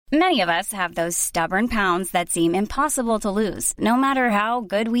Many of us have those stubborn pounds that seem impossible to lose, no matter how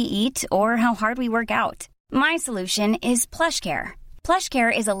good we eat or how hard we work out. My solution is PlushCare.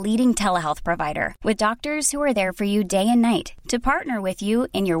 PlushCare is a leading telehealth provider with doctors who are there for you day and night to partner with you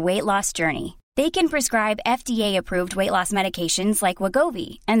in your weight loss journey. They can prescribe FDA-approved weight loss medications like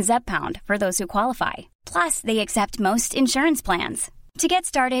Wegovy and Zepbound for those who qualify. Plus, they accept most insurance plans. To get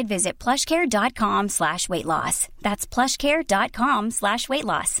started, visit plushcare.com/weightloss. That's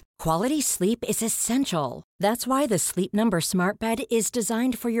plushcare.com/weightloss. Quality sleep is essential. That's why the Sleep Number Smart Bed is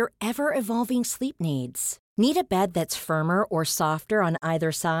designed for your ever-evolving sleep needs. Need a bed that's firmer or softer on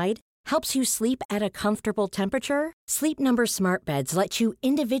either side? Helps you sleep at a comfortable temperature? Sleep Number Smart Beds let you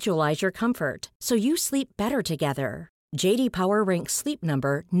individualize your comfort so you sleep better together. J.D. Power ranks Sleep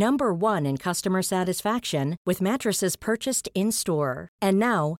Number number 1 in customer satisfaction with mattresses purchased in-store. And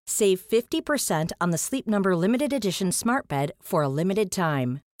now, save 50% on the Sleep Number Limited Edition Smart Bed for a limited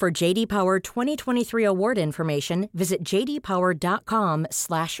time. For J.D. Power 2023 award information, visit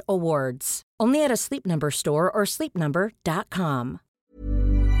jdpower.com/awards. Only at a Sleep Number store or sleepnumber.com.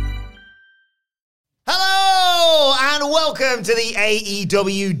 Hello and welcome to the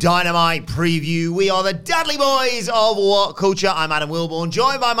AEW Dynamite preview. We are the Dudley Boys of What Culture. I'm Adam Wilborn,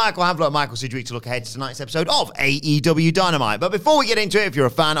 joined by Michael Hamflett and Michael Sidgwick to look ahead to tonight's episode of AEW Dynamite. But before we get into it, if you're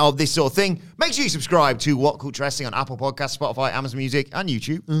a fan of this sort of thing, make sure you subscribe to What Culture Wrestling on Apple Podcasts, Spotify, Amazon Music, and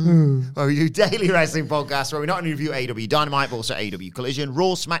YouTube. Where we do daily wrestling podcasts where we not only review AEW Dynamite, but also AEW Collision,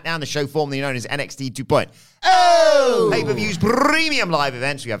 Raw, SmackDown, the show formerly known as NXT 2.0. Pay-per-views, premium live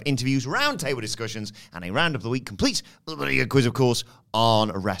events. We have interviews, roundtable discussions, and a round of the week complete with a quiz, of course,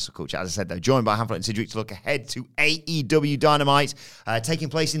 on Wrestle Culture. As I said, though, joined by Hamflett and Sidgwick to look ahead to AEW Dynamite, taking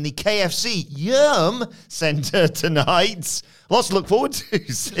place in the KFC Yum Center tonight. Lots to look forward to.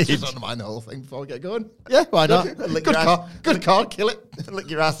 Just undermine the whole thing before we get going. Yeah, why not? Good card, kill it. Lick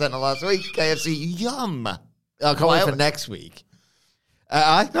your ass center last week. KFC Yum. I can't wait for next week.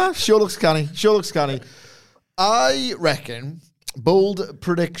 Sure looks canny. I reckon, bold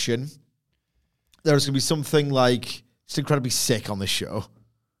prediction, there's going to be something like, it's incredibly sick on this show.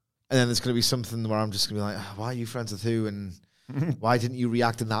 And then there's going to be something where I'm just going to be like, why are you friends with who? And why didn't you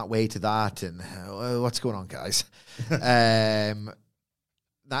react in that way to that? And what's going on, guys? That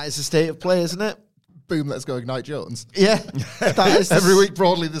is the state of play, isn't it? Boom, let's go Ignite Jones. Yeah. That is every week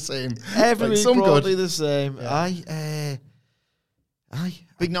broadly the same. Every week broadly the same. Yeah.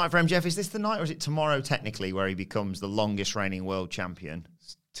 Big night for MJF. Is this the night or is it tomorrow technically where he becomes the longest reigning world champion?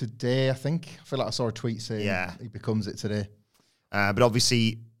 Today, I think. I feel like I saw a tweet saying he becomes it today. But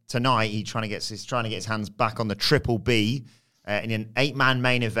obviously tonight he's trying to get his hands back on the Triple B in an 8-man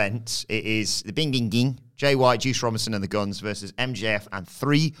main event. It is the Bing Ging Ging, Jay White, Juice Robinson and the Guns versus MJF and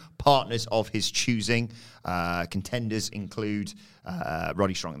 3 partners of his choosing. Contenders include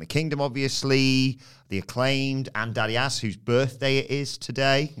Roddy Strong and the Kingdom, obviously, The Acclaimed, and Daddy Ass, whose birthday it is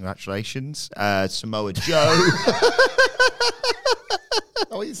today. Congratulations. Samoa Joe.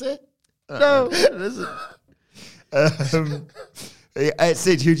 Oh, what you say? No, it isn't.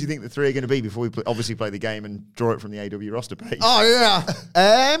 Sid, who do you think the 3 are going to be before we obviously play the game and draw it from the AW roster page? Oh, yeah.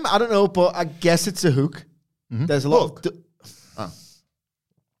 I don't know, but I guess it's a hook. Mm-hmm. There's a lot of...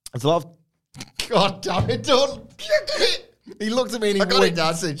 There's a lot of... God damn it, don't... He looked at me and he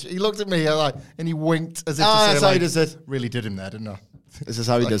winked. He looked at me and he winked as if to say, that's how he does it. Really did him there, didn't I? This is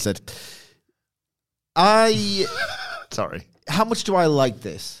how he does it. Sorry. How much do I like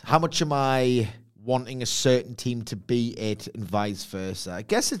this? How much am I wanting a certain team to be it and vice versa? I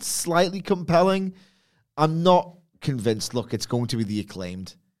guess it's slightly compelling. I'm not convinced. Look, it's going to be the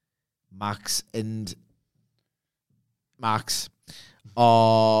Acclaimed. Max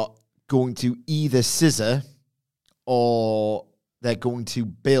are going to either scissor or they're going to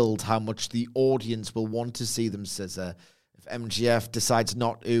build how much the audience will want to see them scissor. If MJF decides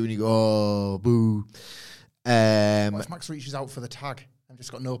not to and you go, oh, boo. What if Max reaches out for the tag and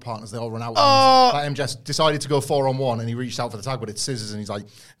just got no partners? They all run out. Like MJF decided to go 4-on-1 and he reached out for the tag, but it's scissors and he's like,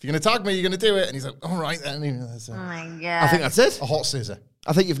 if you're going to tag me, you're going to do it. And he's like, all right then. Oh my God. I think that's it. A hot scissor.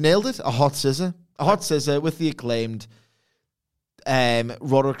 I think you've nailed it. A hot scissor. A hot scissor with the Acclaimed.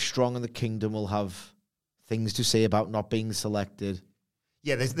 Roderick Strong and the Kingdom will have things to say about not being selected.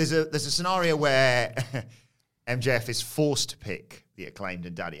 Yeah, there's a scenario where MJF is forced to pick the Acclaimed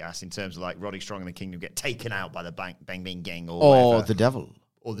and Daddy Ass in terms of like Roddy Strong and the Kingdom get taken out by the Bang Bang Gang or the Devil.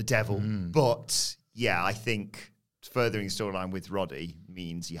 Or the Devil. But yeah, I think furthering the storyline with Roddy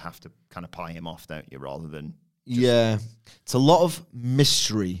means you have to kind of pie him off, don't you, rather than... Yeah. It's a lot of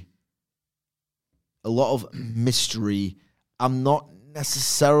mystery. I'm not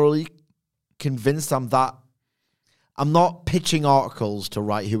necessarily convinced I'm I'm not pitching articles to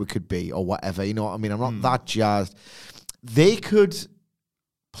write who it could be or whatever. You know what I mean? I'm not that jazzed. They could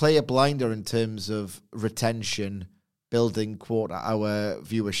play a blinder in terms of retention, building quarter-hour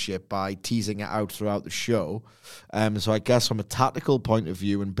viewership by teasing it out throughout the show. So I guess from a tactical point of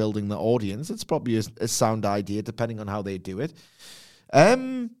view and building the audience, it's probably a sound idea, depending on how they do it. I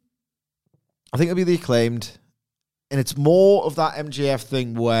think it'll be the Acclaimed. And it's more of that MJF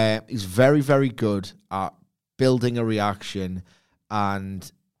thing where he's very, very good at building a reaction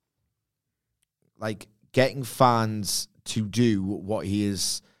and like getting fans to do what he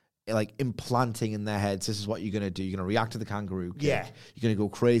is like implanting in their heads. This is what you're going to do. You're going to react to the kangaroo kick. Yeah. You're going to go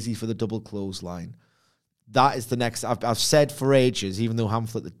crazy for the double clothesline. That is the next. I've said for ages, even though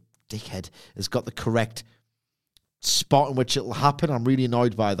Hamflet, the dickhead, has got the correct spot in which it'll happen. I'm really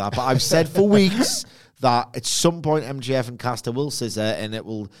annoyed by that. But I've said for weeks that at some point MJF and Caster will scissor and it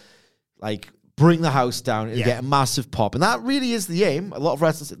will like bring the house down and get a massive pop. And that really is the aim. A lot of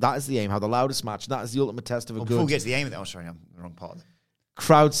wrestlers, that is the aim. How the loudest match. That is the ultimate test of a good. Before we get to the aim of that, sorry, I'm the wrong part of it.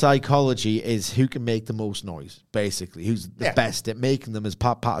 Crowd psychology is who can make the most noise, basically. Who's the best at making them, as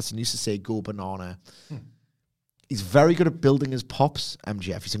Pat Patterson used to say, go banana. He's very good at building his pops,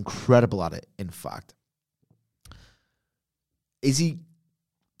 MJF. He's incredible at it, in fact. Is he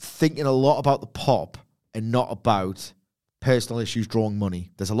thinking a lot about the pop and not about personal issues drawing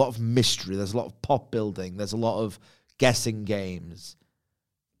money? There's a lot of mystery. There's a lot of pop building. There's a lot of guessing games.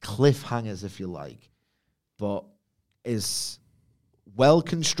 Cliffhangers, if you like. But is well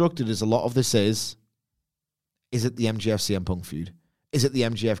constructed as a lot of this is it the MJF CM Punk feud? Is it the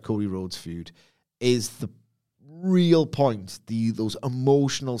MJF Cody Rhodes feud? Is the real point, those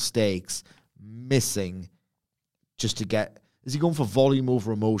emotional stakes missing just to get... Is he going for volume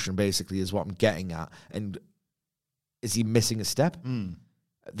over emotion, basically, is what I'm getting at? And is he missing a step?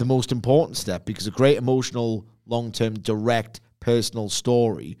 The most important step, because a great emotional, long-term, direct, personal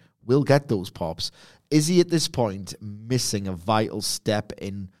story will get those pops. Is he, at this point, missing a vital step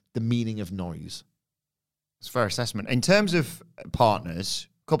in the meaning of noise? It's a fair assessment. In terms of partners,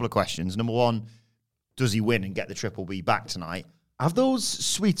 a couple of questions. Number one, does he win and get the Triple B back tonight? Have those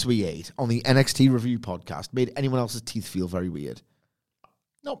sweets we ate on the NXT Review podcast made anyone else's teeth feel very weird?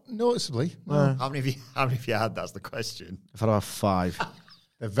 No, noticeably. No. How many have you had? That's the question. I've had about 5.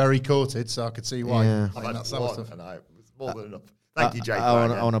 They're very coated, so I could see why. Yeah. I've had That's one stuff. tonight. It's more than enough. Thank you, Jake.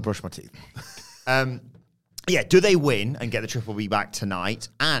 I want to brush my teeth. Do they win and get the Triple B back tonight?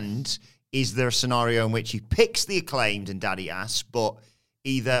 And is there a scenario in which he picks the Acclaimed and Daddy Ass, but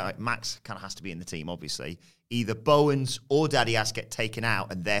either Max kind of has to be in the team, obviously. Either Bowens or Daddy Ass get taken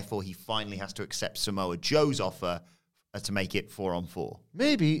out, and therefore he finally has to accept Samoa Joe's offer to make it 4-on-4.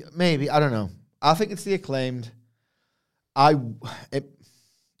 Maybe. I don't know. I think it's the Acclaimed. It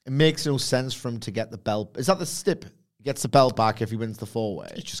makes no sense for him to get the belt. Is that the stip? He gets the belt back if he wins the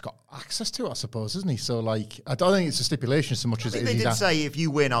 4-way. He's just got access to it, I suppose, isn't he? So, like, I don't think it's a stipulation so much as it is. They did say if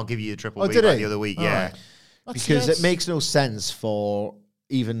you win, I'll give you the Triple B did like he? the other week. All Yeah. right. Because it makes no sense for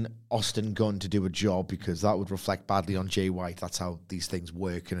even Austin Gunn to do a job, because that would reflect badly on Jay White. That's how these things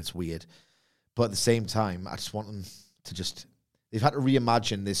work, and it's weird. But at the same time, I just want them to just... They've had to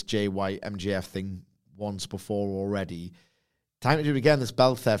reimagine this Jay White MJF thing once before already. Time to do it again. This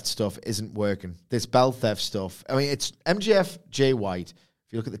belt theft stuff isn't working. This belt theft stuff... I mean, it's MJF, Jay White.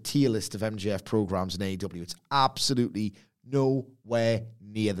 If you look at the tier list of MJF programs in AEW, it's absolutely nowhere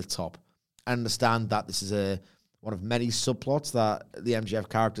near the top. I understand that this is one of many subplots that the MJF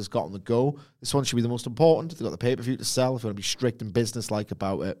character's got on the go. This one should be the most important. They've got the pay-per-view to sell. If you want to be strict and business-like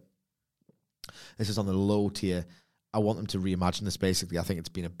about it. This is on the low tier. I want them to reimagine this, basically. I think it's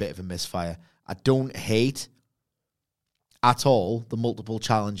been a bit of a misfire. I don't hate at all the multiple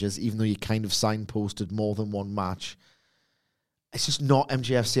challenges, even though you kind of signposted more than one match. It's just not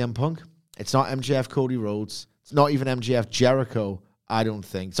MJF CM Punk. It's not MJF Cody Rhodes. It's not even MJF Jericho, I don't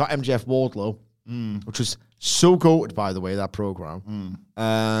think. It's not MJF Wardlow, which was so goated, by the way, that program.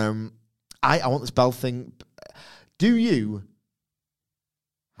 I want this belt thing. Do you,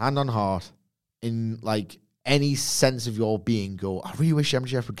 hand on heart, in like any sense of your being, go, I really wish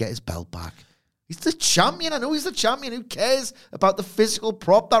MJF would get his belt back? He's the champion. I know he's the champion. Who cares about the physical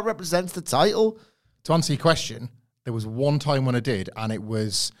prop that represents the title? To answer your question, there was one time when I did, and it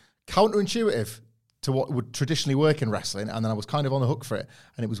was counterintuitive to what would traditionally work in wrestling, and then I was kind of on the hook for it.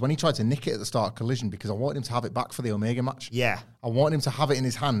 And it was when he tried to nick it at the start of Collision, because I wanted him to have it back for the Omega match. Yeah. I wanted him to have it in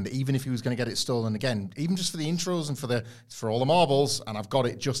his hand, even if he was going to get it stolen again, even just for the intros and for all the marbles, and I've got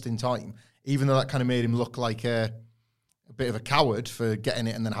it just in time. Even though that kind of made him look like a bit of a coward for getting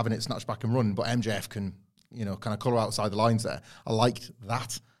it and then having it snatched back and run, but MJF can, kind of colour outside the lines there. I liked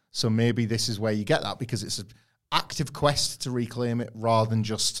that. So maybe this is where you get that, because it's active quest to reclaim it rather than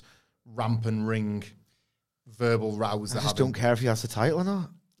just ramp and ring verbal rows. I just don't care if he has the title or not.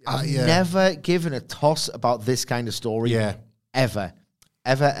 I've yeah. never given a toss about this kind of story. Yeah. Ever.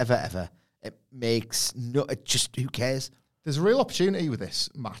 It makes who cares? There's a real opportunity with this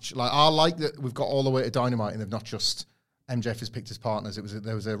match. Like, I like that we've got all the way to Dynamite and they've not just MJF has picked his partners.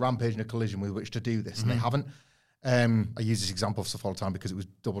 There was a Rampage and a Collision with which to do this, and they haven't. I use this example of stuff all the time because it was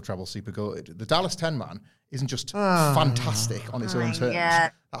double treble super goated. The Dallas 10-man isn't just fantastic on its own terms.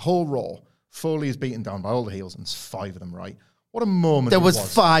 That whole Raw, Foley is beaten down by all the heels, and it's 5 of them, right? What a moment There it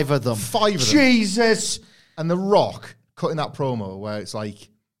was 5 of them. 5 of them. Jesus! And The Rock cutting that promo where it's like,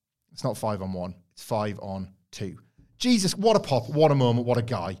 it's not 5-on-1, it's 5-on-2. Jesus, what a pop, what a moment, what a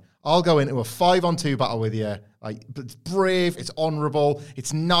guy. I'll go into a 5-on-2 battle with you. Like, it's brave, it's honourable,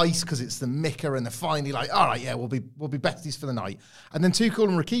 it's nice because it's the Mika and they're finally like, all right, yeah, we'll be besties for the night. And then Too Cool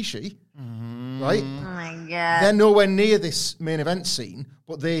and Rikishi, right? Oh my God. They're nowhere near this main event scene,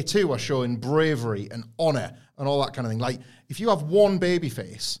 but they too are showing bravery and honour and all that kind of thing. Like, if you have one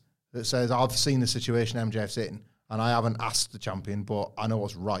babyface that says, I've seen the situation MJF's in and I haven't asked the champion, but I know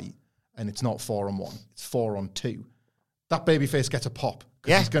what's right, and it's not 4-on-1, it's 4-on-2, that babyface gets a pop.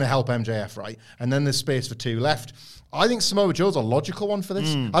 Because he's going to help MJF, right? And then there's space for 2 left. I think Samoa Joe's a logical one for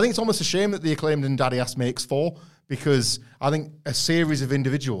this. I think it's almost a shame that the Acclaimed and Daddy Ass makes 4, because I think a series of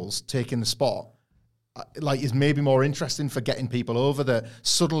individuals taking the spot is maybe more interesting for getting people over that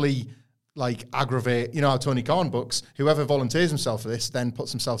subtly aggravate. You know how Tony Khan books, whoever volunteers himself for this then puts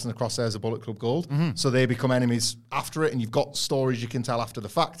themselves in the crosshairs of Bullet Club Gold. So they become enemies after it, and you've got stories you can tell after the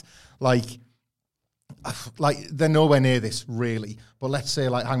fact. They're nowhere near this, really. But let's say,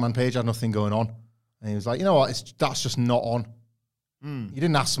 Hangman Page had nothing going on. And he was like, you know what, that's just not on. You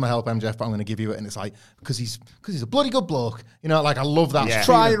didn't ask for my help, MJF, but I'm going to give you it. And it's like, because he's a bloody good bloke. You know, I love that. Yeah.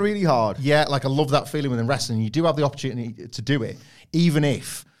 Trying really hard. Yeah, I love that feeling within wrestling. You do have the opportunity to do it, even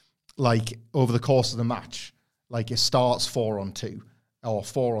if, over the course of the match, it starts 4-on-2 or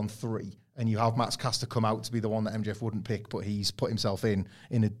 4-on-3, and you have Max Caster come out to be the one that MJF wouldn't pick, but he's put himself in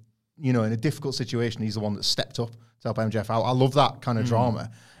a difficult situation. He's the one that stepped up to help MJF out. I love that kind of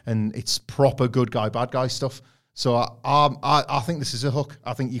drama, and it's proper good guy, bad guy stuff. So I think this is a hook.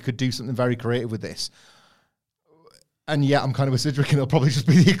 I think you could do something very creative with this. And yeah, I'm kind of with Sidrick, and it'll probably just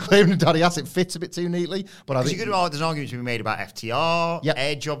be the Acclaimed and Daddy Ass. It fits a bit too neatly. But I think there's an argument to be made about FTR,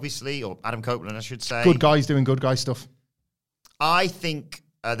 Edge, obviously, or Adam Copeland, I should say. Good guys doing good guy stuff. I think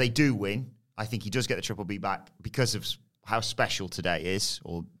they do win. I think he does get the Triple B back because of how special today is,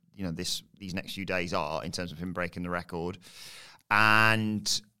 or these next few days are, in terms of him breaking the record.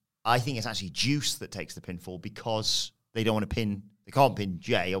 And I think it's actually Juice that takes the pinfall because they don't want to pin. They can't pin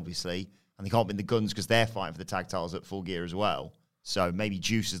Jay, obviously, and they can't pin the Guns because they're fighting for the tag titles at Full Gear as well. So maybe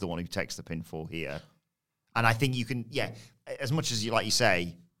Juice is the one who takes the pinfall here. And I think you can, as much as you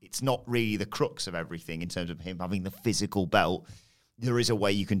say, it's not really the crux of everything in terms of him having the physical belt. There is a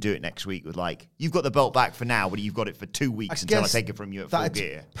way you can do it next week with you've got the belt back for now, but you've got it for 2 weeks until I take it from you at Full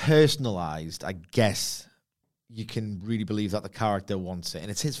Gear. Personalized, I guess you can really believe that the character wants it, and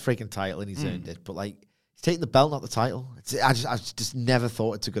it's his freaking title and he's earned it. But he's taking the belt, not the title. I just never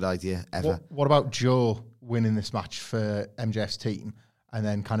thought it's a good idea ever. What about Joe winning this match for MJF's team and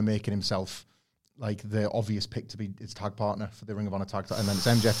then kind of making himself the obvious pick to be his tag partner for the Ring of Honor tag title, and then it's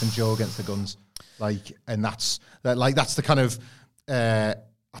MJF and Joe against the Guns, and that's the kind of. I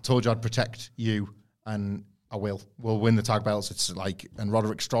told you I'd protect you, and I will. We'll win the tag belts. It's and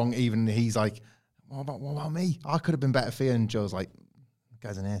Roderick Strong, even he's what about me? I could have been better for you. And Joe's like,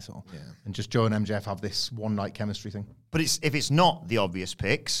 guy's an asshole. Yeah. And just Joe and MJF have this one night chemistry thing. But if it's not the obvious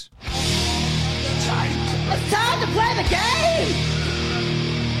picks, It's time to play the game.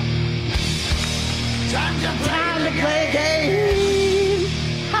 Time to play the game.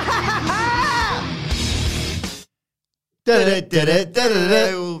 Ha ha ha ha. My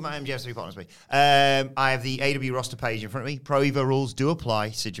MJF's 3 partners. I have the AEW roster page in front of me. Pro Evo rules do apply,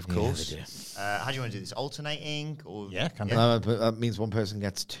 Sidge, of course. They do. How do you want to do this? Alternating? Or Can But that means one person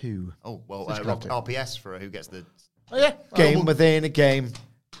gets 2. Oh, well, RPS for who gets the... Oh, yeah. Game within a game.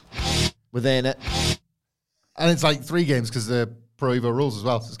 Within it. And it's 3 games because the Pro Evo rules as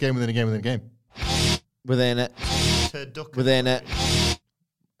well. So it's game within a game within a game. Within it. Turducken. Within it.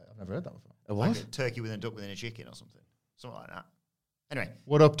 I've never heard that before. A what? A turkey within a duck within a chicken or something. Something like that. Anyway.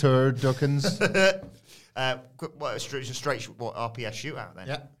 What up, Turduckens? Straight RPS shootout then?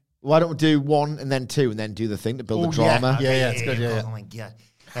 Yeah. Why don't we do 1 and then 2 and then do the thing to build the drama? Yeah, it's good. Yeah. Oh my God.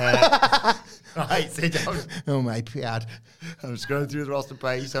 Right, sit down. Oh my God. I'm just going through the roster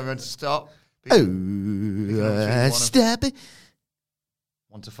page, so I'm going to stop. Oh, stop it.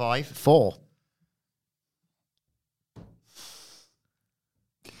 1 to 5. 4.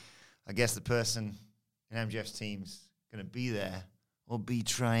 I guess the person in MJF's team's going to be there will be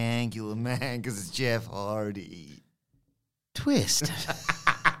Triangular Man because it's Jeff Hardy. Twist.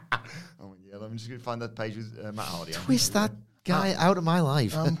 Oh, yeah, I'm just going to find that page with Matt Hardy. Twist that guy out of my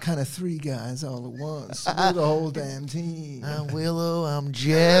life. I'm kind of 3 guys all at once. We're the whole damn team. I'm Willow, I'm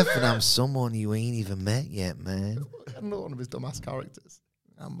Jeff, and I'm someone you ain't even met yet, man. I know one of his dumbass characters.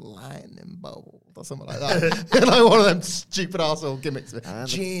 I'm lightning bolt or something like that. Like one of them stupid arsehole gimmicks.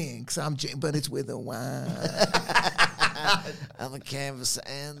 Jinx, I'm Jinx, but it's with a Y. I'm the canvas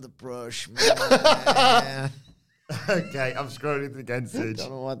and the brush, man. Okay, I'm scrolling again, I Sid. don't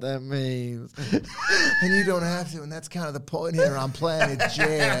know what that means. And you don't have to, and that's kind of the point here on Planet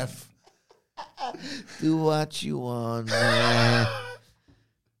Jeff. Do what you want, man.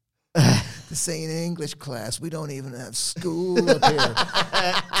 This ain't English class. We don't even have school up here.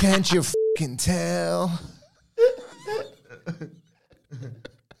 Can't you f***ing tell?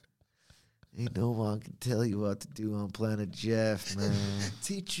 Ain't no one can tell you what to do on Planet Jeff, man.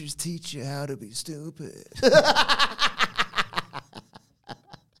 Teachers teach you how to be stupid.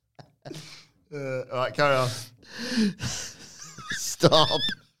 All right, carry on. Stop.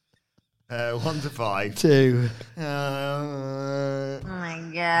 1 to 5. 2. Oh my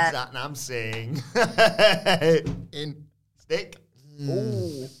God. Satnam Singh. In Stick.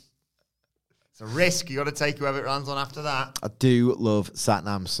 oh, It's a risk. You got to take whoever it lands on after that. I do love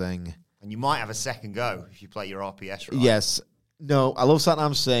Satnam Singh. And you might have a second go if you play your RPS right. Yes. No, I love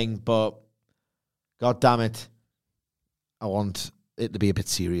Satnam Singh, but God damn it, I want it to be a bit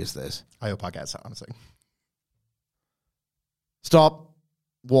serious, this. I hope I get something. Stop.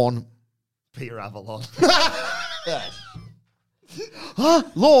 1. Peter Avalon.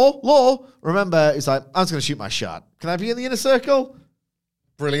 Law. Remember, it's like, I'm just going to shoot my shot. Can I be in the inner circle?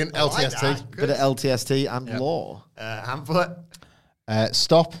 Brilliant. I like LTST. that. Bit of LTST and Yep. Law. Hamlet.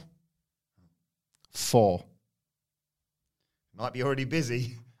 Stop. 4. Might be already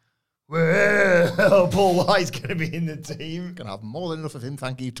busy. Well, Paul White's going to be in the team. Gonna have more than enough of him.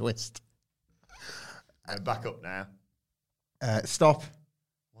 Thank you, Twist. And back up now. Stop.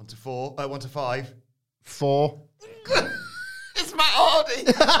 1 to 4. 1 to 5. 4. It's Matt Hardy.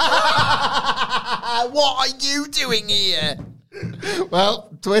 What are you doing here?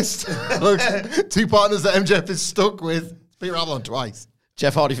 Well, Twist. Look, 2 partners that MJF is stuck with. Peter Avalon twice.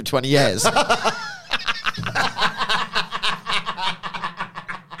 Jeff Hardy for 20 years.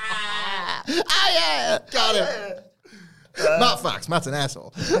 Got it. Matt Facts. Matt's an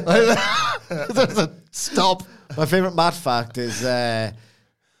asshole. Stop. My favourite mad fact is my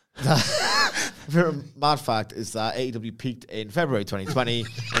favourite mad fact is that AEW peaked in February 2020. In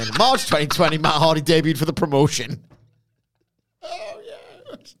March 2020, Matt Hardy debuted for the promotion. Oh,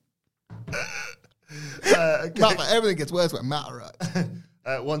 yeah. Matt, everything gets worse when Matt arrives.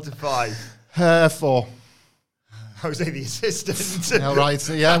 1 to 5. 4. Jose the assistant. All right.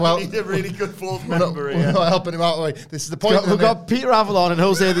 So, yeah, well. He's a really good fourth We're not, member we're here. not helping him out of the way. This is the point. We've got Peter Avalon and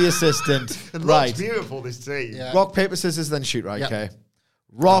Jose the assistant. It Right. looks beautiful, this team. Yeah. Rock, paper, scissors, then shoot, right? Yep. Okay.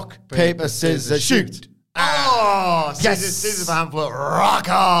 Rock, paper, scissors, shoot. Oh, Yes. scissors for Hamlet. Rock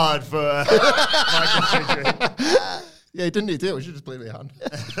hard for Michael Sidgwick. Yeah, he didn't need to do it. We should just play the hand.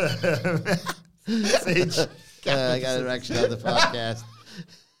 Sidge. I got a direction on the podcast.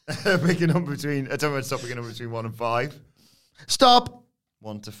 Pick a number between. I don't want to stop picking a number between 1 and 5. Stop.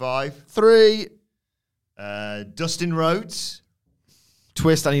 1 to 5. 3. Dustin Rhodes.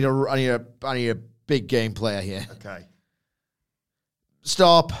 Twist. I need a big game player here. Okay.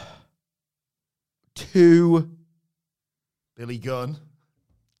 Stop. 2. Billy Gunn.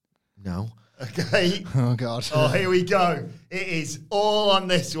 No. Okay. Oh, God. Oh, here we go. It is all on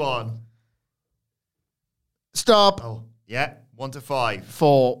this one. Stop. Oh, yeah. 1 to 5.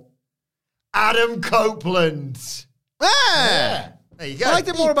 4. Adam Copeland. Ah! There you go. I liked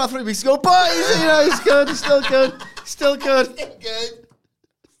it more about 3 weeks ago, but he's good. He's still good. Still good. Good.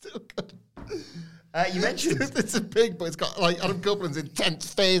 Still good. You mentioned. It's a big, but it's got like Adam Copeland's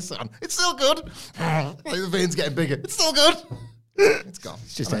intense face on. It's still good. Like the veins getting bigger. It's still good. It's gone.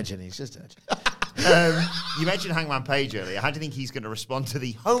 He's just edging. He's just edging. You mentioned Hangman Page earlier. How do you think he's going to respond to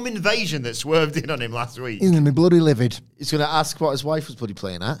the home invasion that swerved in on him last week? He's gonna be bloody livid. He's going to ask what his wife was bloody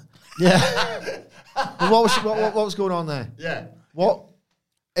playing at. Yeah. But what was going on there? Yeah. What?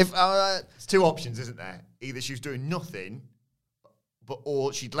 If There's 2 options, isn't there? Either she was doing nothing,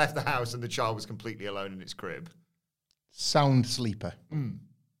 or she'd left the house and the child was completely alone in its crib. Sound sleeper.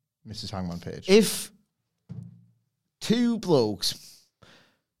 Mrs. Hangman Page. if 2 blokes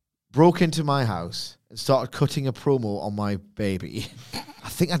broke into my house and started cutting a promo on my baby, I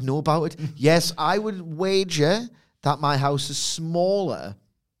think I'd know about it. Yes, I would wager that my house is smaller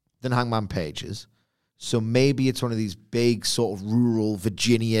than Hangman Page is. So maybe it's one of these big sort of rural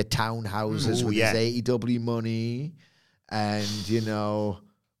Virginia townhouses with his AEW money. And,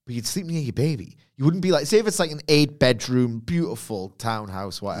 but you'd sleep near your baby. You wouldn't be like, say if it's like an 8-bedroom, beautiful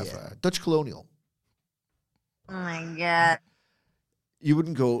townhouse, whatever. Dutch colonial. Oh my God. You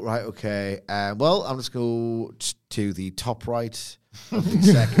wouldn't go, right, okay, well, I'm just going to go to the top right of the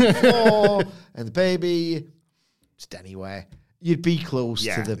second floor and the baby, just anywhere. You'd be close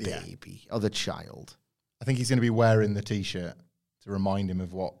to the baby or the child. I think he's going to be wearing the T-shirt to remind him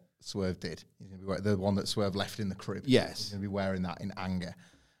of what Swerve did. He's going to be wearing the one that Swerve left in the crib. Yes. He's going to be wearing that in anger.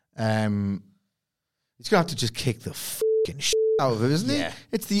 He's going to have to just kick the fucking shit out of him, isn't he?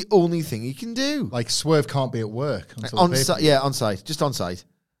 It's the only thing he can do. Like, Swerve can't be at work. On site. Just on site.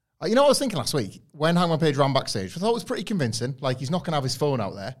 You know what I was thinking last week? When Hangman Page ran backstage, I thought it was pretty convincing. Like, he's not going to have his phone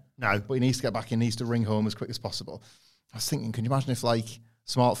out there. No. But he needs to get back in, needs to ring home as quick as possible. I was thinking, can you imagine if, like,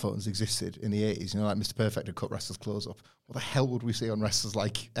 smartphones existed in the 80s? Like Mr. Perfect had cut wrestlers' clothes up. What the hell would we see on wrestlers'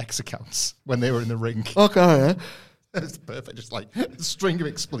 like X accounts when they were in the ring? Okay, It's perfect, just like a string of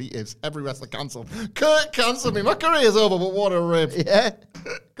expletives. Every wrestler cancelled. Kurt cancelled me. My career's over, but what a rip. Yeah.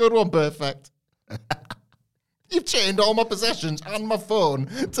 Good one, Perfect. You've chained all my possessions and my phone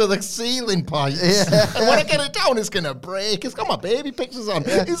to the ceiling pipes. Yeah. And when I get it down, it's going to break. It's got my baby pictures on.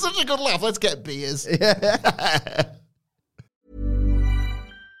 Yeah. It's such a good laugh. Let's get beers. Yeah.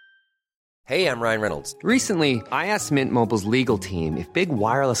 Hey, I'm Ryan Reynolds. Recently, I asked Mint Mobile's legal team if big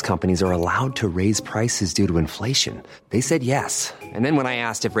wireless companies are allowed to raise prices due to inflation. They said yes. And then when I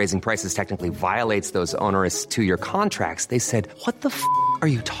asked if raising prices technically violates those onerous 2-year contracts, they said, "What the f*** are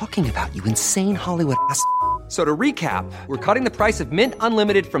you talking about, you insane Hollywood ass?" So to recap, we're cutting the price of Mint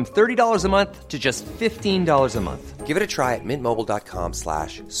Unlimited from $30 a month to just $15 a month. Give it a try at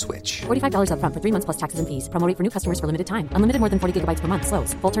mintmobile.com/switch. $45 up front for 3 months plus taxes and fees. Promo rate for new customers for limited time. Unlimited more than 40 gigabytes per month.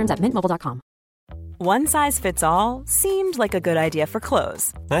 Slows full terms at mintmobile.com. One size fits all seemed like a good idea for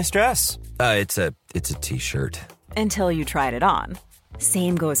clothes. Nice dress. It's a T-shirt. Until you tried it on.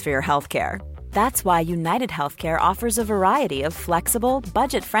 Same goes for your healthcare. That's why United Healthcare offers a variety of flexible,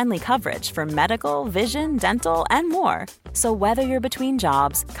 budget-friendly coverage for medical, vision, dental, and more. So whether you're between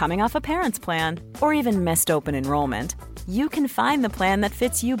jobs, coming off a parent's plan, or even missed open enrollment, you can find the plan that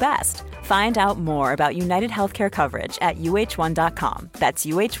fits you best. Find out more about United Healthcare coverage at uh1.com. That's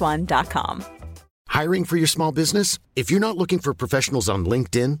uh1.com. Hiring for your small business? If you're not looking for professionals on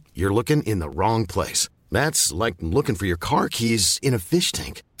LinkedIn, you're looking in the wrong place. That's like looking for your car keys in a fish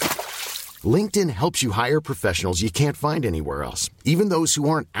tank. LinkedIn helps you hire professionals you can't find anywhere else, even those who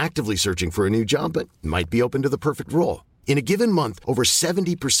aren't actively searching for a new job but might be open to the perfect role. In a given month, over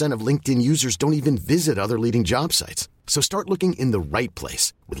 70% of LinkedIn users don't even visit other leading job sites. So start looking in the right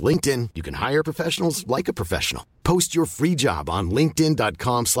place. With LinkedIn, you can hire professionals like a professional. Post your free job on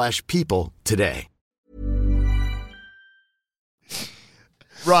linkedin.com/people today.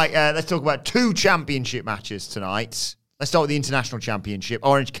 Right, let's talk about 2 championship matches tonight. Let's start with the International Championship.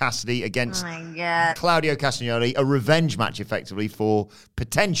 Orange Cassidy against Claudio Castagnoli. A revenge match, effectively, for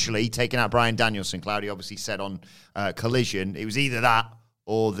potentially taking out Bryan Danielson. Claudio obviously said on Collision it was either that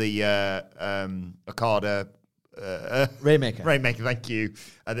or the Okada... Rainmaker. Rainmaker, thank you,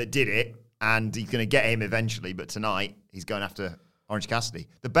 that did it. And he's going to get him eventually. But tonight, he's going after Orange Cassidy.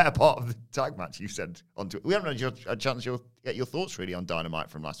 The better part of the tag match, you said. We haven't had a chance to get your thoughts, really, on Dynamite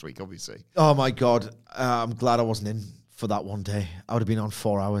from last week, obviously. Oh, my God. I'm glad I wasn't in for that one day. I would have been on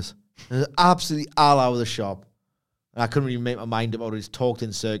 4 hours. It was absolutely all out of the shop. And I couldn't really make my mind up. I just talked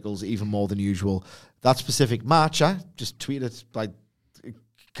in circles even more than usual. That specific match, I just tweeted like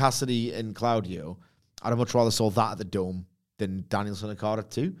Cassidy and Claudio. I'd have much rather saw that at the Dome than Danielson and Carter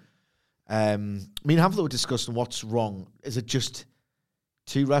too. I mean, haven't we discussed what's wrong? Is it just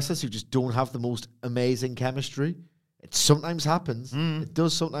 2 wrestlers who just don't have the most amazing chemistry? It sometimes happens. It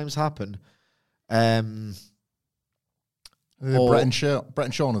does sometimes happen. Brett and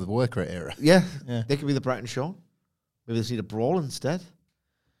Shawn of the work rate era. Yeah, they could be the Brett and Shawn. Maybe they just need a brawl instead.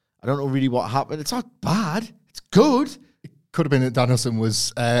 I don't know really what happened. It's not bad. It's good. It could have been that Danielson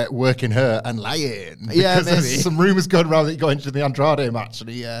was working her and lying. Yeah, because maybe. There's some rumours going around that he got into the Andrade match and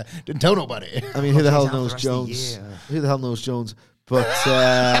he didn't tell nobody. I mean, who the hell knows Jones? Who the hell knows Jones? But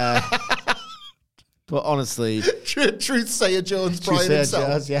but honestly... Truth sayer Jones, Brian himself.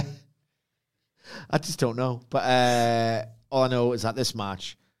 Jones, yeah. I just don't know. But all I know is that this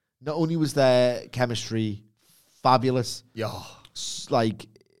match, not only was their chemistry fabulous, like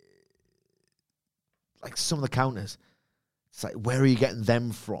some of the counters, it's like, where are you getting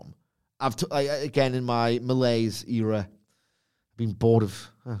them from? Again, in my malaise era, I've been bored of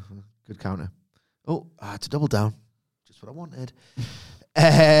good counter. Oh, it's a double down. Just what I wanted.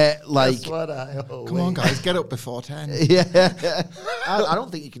 That's what I always... Come on, guys, get up before 10. Yeah. I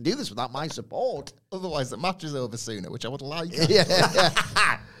don't think you can do this without my support. Otherwise, the match is over sooner, which I would like. Yeah.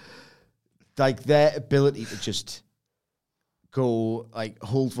 Like their ability to just go like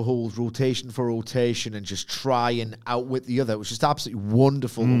hold for hold, rotation for rotation, and just try and outwit the other, which is just absolutely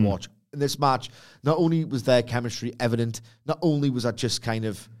wonderful to watch. In this match, not only was their chemistry evident, not only was that just kind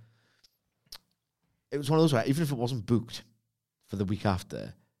of, it was one of those where even if it wasn't booked for the week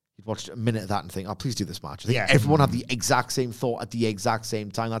after, you'd watch a minute of that and think, oh, please do this match. I think everyone had the exact same thought at the exact same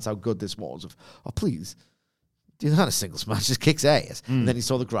time. That's how good this was. Oh, please. Do that a singles match, just kicks ass. And then you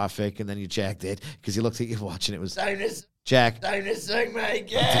saw the graphic, and then you checked it, because you looked at your watch, and it was Jack. Time to sing my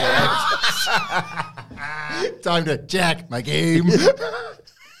game. Time to jack my game.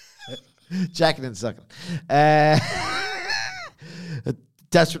 Jacking and sucking.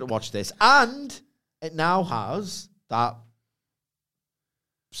 Desperate to watch this. And it now has that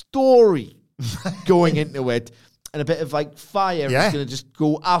story going into it, and a bit of like fire is going to just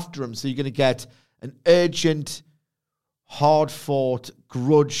go after him. So you're going to get an urgent, hard-fought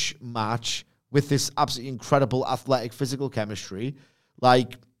grudge match with this absolutely incredible athletic physical chemistry.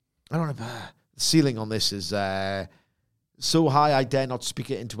 Like, I don't know, the ceiling on this is so high I dare not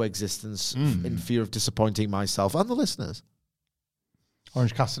speak it into existence in fear of disappointing myself and the listeners.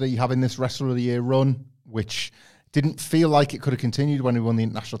 Orange Cassidy having this Wrestler of the Year run, which didn't feel like it could have continued when he won the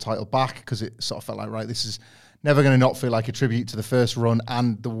international title back, because it sort of felt like, right, this is never going to not feel like a tribute to the first run,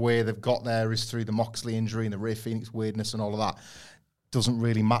 and the way they've got there is through the Moxley injury and the Rey Fenix weirdness and all of that. Doesn't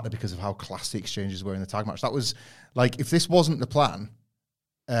really matter because of how class the exchanges were in the tag match. That was, like, if this wasn't the plan,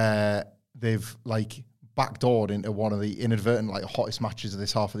 they've, like, backdoored into one of the inadvertent, like, hottest matches of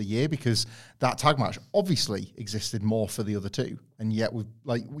this half of the year, because that tag match obviously existed more for the other two, and yet,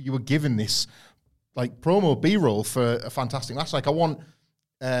 you were given this, like, promo B-roll for a fantastic match. Like, I want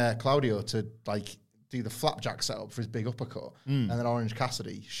Claudio to, like, do the flapjack setup for his big uppercut, and then Orange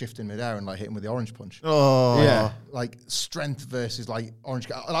Cassidy shift in midair and like hit him with the orange punch. Oh, yeah, like strength versus like Orange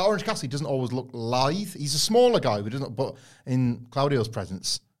Cassidy doesn't always look lithe. He's a smaller guy, but in Claudio's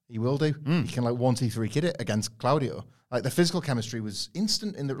presence, he will do. He can like 1-2-3 kid it against Claudio. Like the physical chemistry was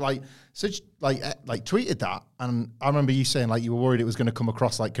instant in the tweeted that, and I remember you saying like you were worried it was going to come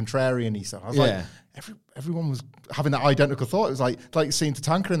across like contrarian-y stuff. I was like, everyone was having that identical thought. It was like seeing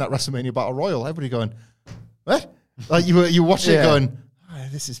Tatanka in that WrestleMania Battle Royal. Everybody going, what? Like you were watching it going, oh,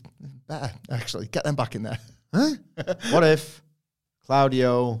 this is better actually. Get them back in there. Huh? What if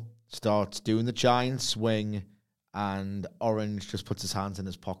Claudio starts doing the giant swing and Orange just puts his hands in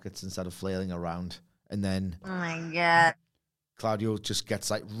his pockets instead of flailing around? And then, oh my God, Claudio just gets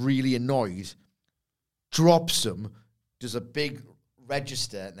like really annoyed, drops him, does a big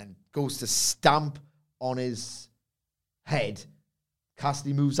register, and then goes to stamp on his head.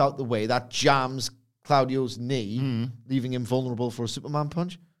 Cassidy moves out the way. That jams Claudio's knee, leaving him vulnerable for a Superman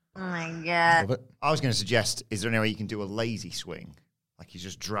punch. oh my God. I was going to suggest, is there any way you can do a lazy swing? Like he's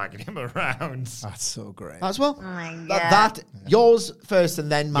just dragging him around. That's so great. As well. Oh my God. That yours first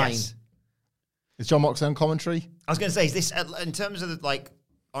and then mine. Yes. Is John Moxley on commentary? I was going to say, is this, in terms of the, like,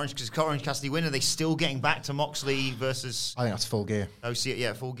 Orange Cassidy win, are they still getting back to Moxley versus... I think that's Full Gear.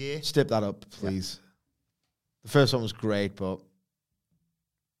 Full Gear? Step that up, please. Yeah. The first one was great, but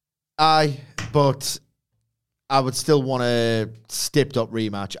I would still want a stepped up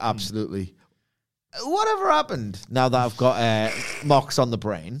rematch, absolutely. Whatever happened, now that I've got Mox on the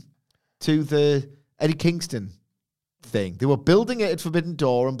brain, to the Eddie Kingston thing? They were building it at Forbidden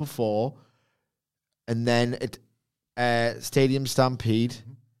Door and before, and then at Stadium Stampede,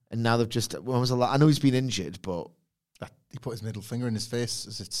 and now they've just... I know he's been injured, but... He put his middle finger in his face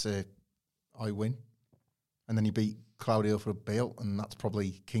as it's I win. And then he beat Claudio for a belt, and that's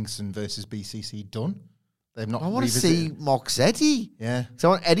probably Kingston versus BCC done. They've not. I want to see Mox Eddie. Yeah. So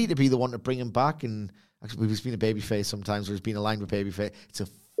I want Eddie to be the one to bring him back, and actually he's been a babyface sometimes, or he's been aligned with babyface. It's a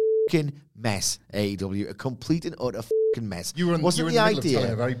fucking mess, AEW. A complete and utter fucking mess. Wasn't the idea of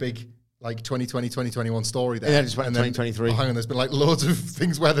telling a very big... like 2020, 2021 story there. Yeah, just went in 2023. Hang on, there's been like loads of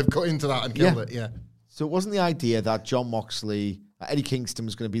things where they've cut into that and killed it, yeah. So it wasn't the idea that John Moxley, Eddie Kingston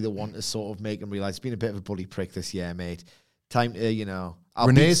was going to be the one to sort of make him realise he's been a bit of a bully prick this year, mate. Time to,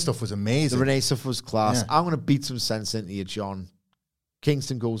 Renee's stuff was amazing. The Renee stuff was class. Yeah. I'm going to beat some sense into you, John.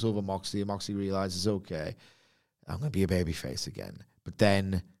 Kingston goes over Moxley, and Moxley realises, okay, I'm going to be a babyface again. But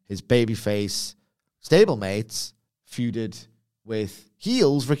then his babyface stablemates feuded with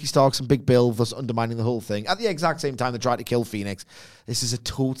heels, Ricky Starks and Big Bill, thus undermining the whole thing. At the exact same time, they tried to kill Phoenix. This is a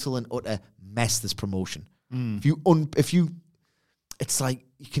total and utter mess, this promotion. It's like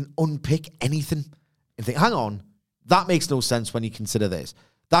you can unpick anything and think, hang on, That makes no sense when you consider this.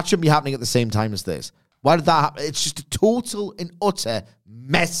 That shouldn't be happening at the same time as this. Why did that happen? It's just a total and utter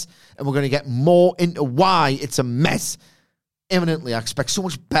mess. And we're going to get more into why it's a mess imminently. I expect so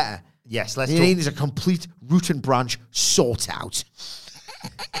much better. Yes, let's talk. It needs a complete root and branch sort out.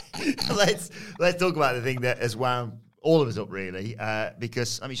 let's talk about the thing that has wound all of us up, really,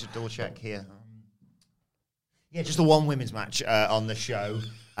 because let me just double check here. Yeah, just the one women's match on the show.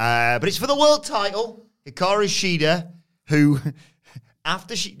 But it's for the world title. Hikaru Shida, who...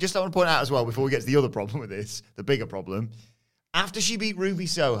 After she, just I want to point out as well, before we get to the other problem with this, the bigger problem, after she beat Ruby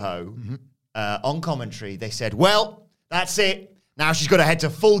Soho on commentary, they said, well, that's it. Now she's got to head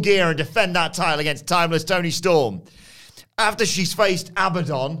to Full Gear and defend that title against Timeless Toni Storm. After she's faced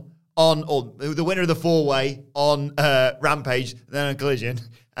Abaddon or the winner of the 4-way on Rampage, then on Collision,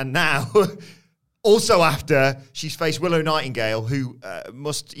 and now... Also after she's faced Willow Nightingale, who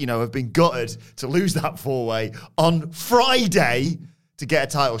must, have been gutted to lose that 4-way on Friday... to get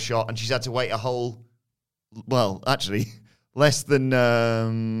a title shot, and she's had to wait a whole, actually, less than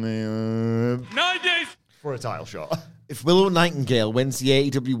 9 days for a title shot. If Willow Nightingale wins the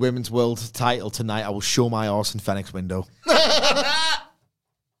AEW Women's World title tonight, I will show my arse in Fenix window.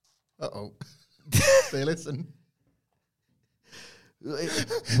 Uh-oh. Say, listen.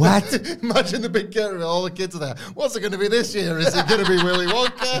 What? Imagine the big curtain, all the kids are there. What's it going to be this year? Is it going to be Willy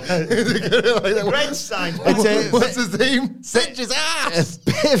Wonka? Is it going to be Great sign. What's his theme? Cinch his ass. A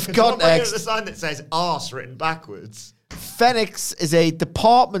bit of context. The sign that says arse written backwards. Fenix is a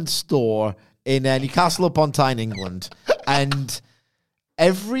department store in Newcastle upon Tyne, England. And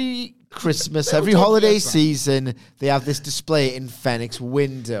every Christmas, every holiday season, they have this display in Fenix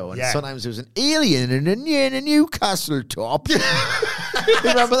window. And sometimes there was an alien in a Newcastle top.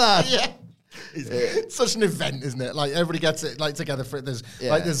 Remember that? Yeah. It's such an event, isn't it? Like, everybody gets it together for it.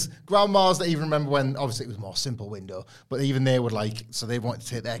 There's grandmas that even remember when, obviously, it was a more simple window, but even they would so they wanted to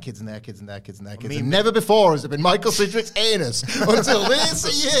take their kids and their kids and their kids and their kids. And never before has it been Michael Sidgwick's anus until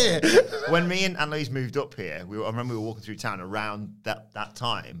this year. When me and Annalise moved up here, I remember we were walking through town around that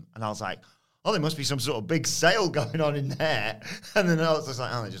time, and I was like, oh, there must be some sort of big sale going on in there. And then I was just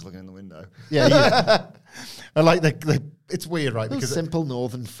like, oh, they're just looking in the window. Yeah. And like it's weird, right? Because simple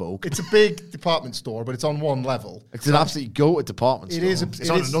northern folk. It's a big department store, but it's on one level. It's an absolutely go-to department store. It's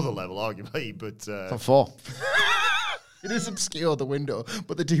on another level, arguably, but... It's on 4. It is obscure, the window,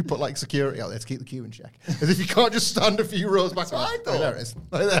 but they do put security out there to keep the queue in check. As if you can't just stand a few rows back. I thought. There it is.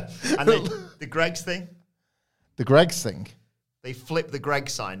 Like there. And the Greg's thing? The Greg's thing? They flip the Greg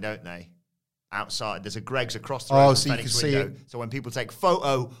sign, don't they? Outside, there's a Greg's across the road from the Fenix window. So when people take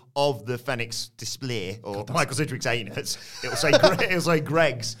photo of the Fenix display or Michael Sidgwick's anus, it'll say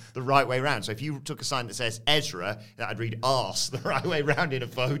Greg's the right way round. So if you took a sign that says Ezra, that'd read arse the right way round in a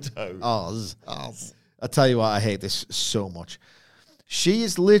photo. Arse. I tell you what, I hate this so much. She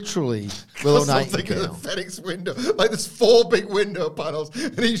is literally Willow Nightingale. The Fenix window, there's 4 big window panels,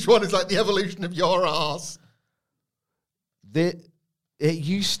 and each one is the evolution of your arse. It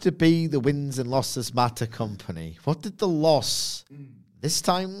used to be the Wins and Losses Matter company. What did the loss this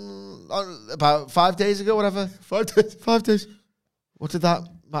time? About 5 days ago, whatever. 5 days. 5 days. What did that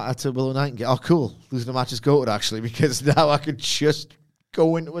matter to Willow Nightingale? Oh, cool. Losing a match is goated, actually, because now I could just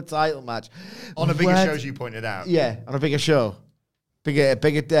go into a title match. On a bigger show, as you pointed out. Yeah, on a bigger show. Bigger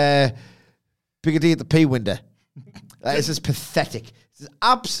D at the P window. This is pathetic. This is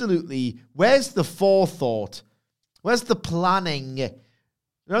absolutely... Where's the forethought? Where's the planning?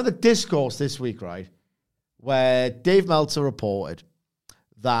 You know the discourse this week, right? Where Dave Meltzer reported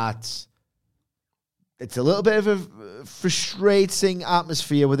that it's a little bit of a frustrating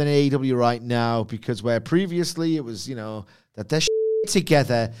atmosphere within AEW right now because where previously it was, that they're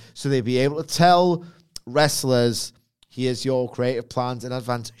together so they'd be able to tell wrestlers, here's your creative plans in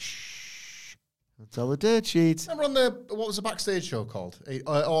advance. That's all the dirt sheets. Remember on what was the backstage show called?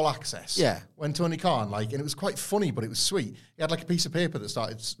 All Access. Yeah. When Tony Khan, and it was quite funny, but it was sweet. He had a piece of paper that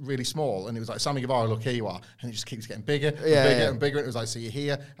started really small, and it was like, Sammy Guevara, look, here you are. And it just keeps getting bigger and bigger and bigger. And it was see you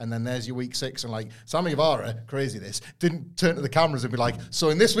here, and then there's your week 6. And Sammy Guevara, crazy this, didn't turn to the cameras and be like,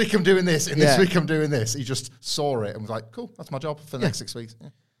 so in this week I'm doing this, in this week I'm doing this. He just saw it and was like, cool, that's my job for the next 6 weeks. Yeah.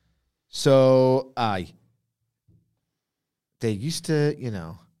 So, they used to,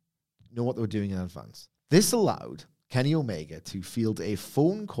 know what they were doing in advance. This allowed Kenny Omega to field a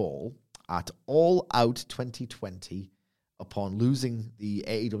phone call at All Out 2020 upon losing the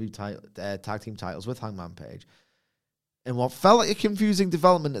AEW tag team titles with Hangman Page. And what felt like a confusing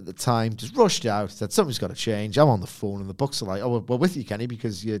development at the time, just rushed out, said something's got to change. I'm on the phone, and the Bucks are like, oh, we're with you, Kenny,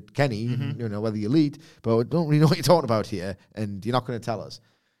 because you're Kenny, whether you lead, but we don't really know what you're talking about here, and you're not going to tell us.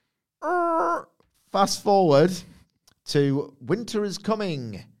 Fast forward to winter is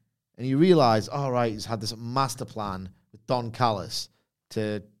coming. And you realise, all right, he's had this master plan with Don Callis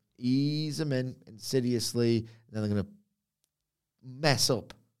to ease him in insidiously. And then they're going to mess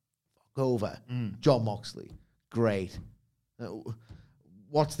up, fuck over Jon Moxley. Great.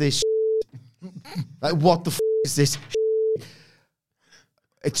 What's this like, what the is this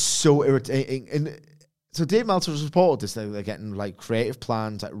It's so irritating. And so Dave Meltzer has reported this. They're getting like creative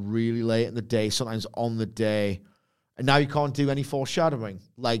plans like really late in the day, sometimes on the day. And now you can't do any foreshadowing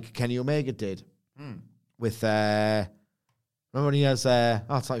like Kenny Omega did with, remember when he has,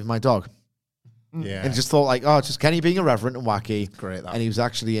 it's not even my dog. Yeah. And just thought like, it's just Kenny being irreverent and wacky. Great. And he was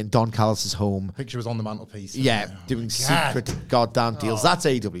actually in Don Callis' home. Picture was on the mantelpiece. Yeah, doing secret goddamn deals. That's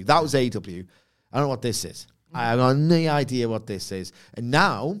AEW. That was AEW. I don't know what this is. I have no idea what this is. And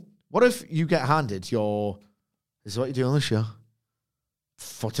now, what if you get handed this is what you do on the show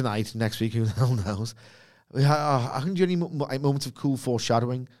for tonight, next week, who the hell knows? I can do any moments of cool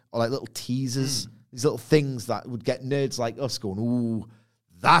foreshadowing or like little teasers, these little things that would get nerds like us going, ooh,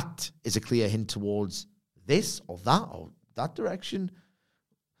 that is a clear hint towards this or that direction.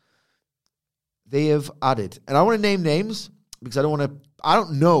 They have added, and I want to name names because I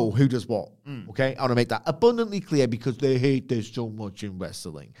don't know who does what. Okay, I want to make that abundantly clear because they hate this so much in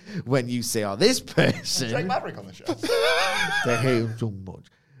wrestling. When you say, this person, Jake Maverick on the show. They hate him so much.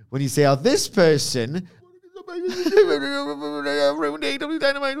 When you say, this person, ruined AEW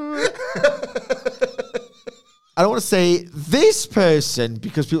Dynamite. I don't want to say this person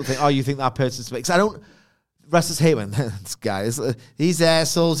because people think, you think that person's fake. Wrestlers hate when this guy is these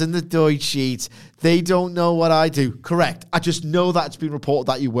assholes in the Deutsch sheet. They don't know what I do. Correct. I just know that it's been reported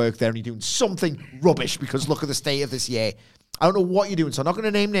that you work there and you're doing something rubbish because look at the state of this year. I don't know what you're doing, so I'm not going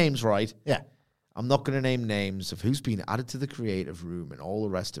to name names, right? Yeah. I'm not going to name names of who's been added to the creative room and all the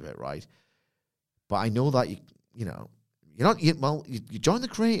rest of it, right? But I know that you joined the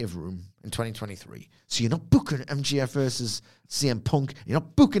creative room in 2023, so you're not booking MJF versus CM Punk, you're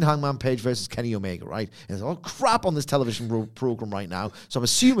not booking Hangman Page versus Kenny Omega, right? And there's a lot of crap on this television program right now, so I'm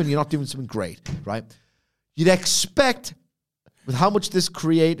assuming you're not doing something great, right? You'd expect, with how much this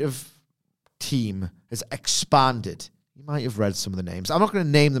creative team has expanded, you might have read some of the names. I'm not going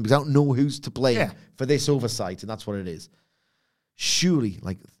to name them because I don't know who's to blame for this oversight, and that's what it is. Surely,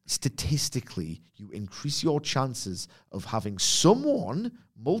 like, statistically, you increase your chances of having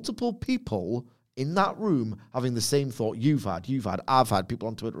multiple people in that room having the same thought I've had, people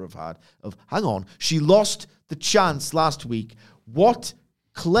on Twitter have had, of, hang on, she lost the chance last week. What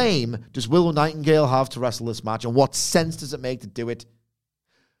claim does Willow Nightingale have to wrestle this match, and what sense does it make to do it?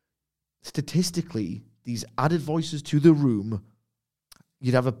 Statistically, these added voices to the room,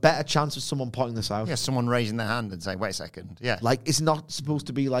 you'd have a better chance of someone pointing this out. Yeah, someone raising their hand and saying, wait a second. Yeah. Like, it's not supposed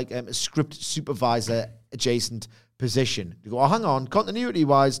to be like a script supervisor adjacent position. You go, hang on,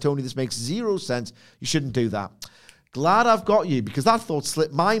 continuity-wise, Tony, this makes zero sense. You shouldn't do that. Glad I've got you, because that thought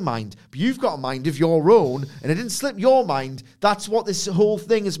slipped my mind. But you've got a mind of your own, and it didn't slip your mind. That's what this whole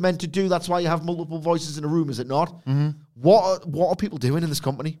thing is meant to do. That's why you have multiple voices in a room, is it not? Mm-hmm. What are people doing in this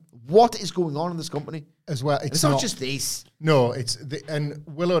company? What is going on in this company? As well, it's not just this. No, and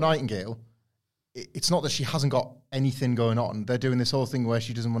Willow Nightingale, it's not that she hasn't got anything going on. They're doing this whole thing where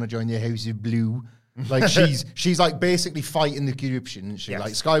she doesn't want to join the House of Blue. Like, she's like basically fighting the corruption.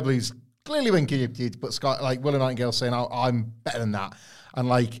 Like, Sky Blue's clearly been corrupted, but Willow Nightingale saying, I'm better than that. And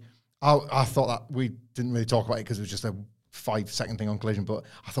like, I thought that we didn't really talk about it because it was just a 5-second thing on Collision, but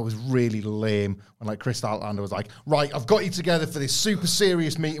I thought it was really lame when like Chris Statlander was like, right, I've got you together for this super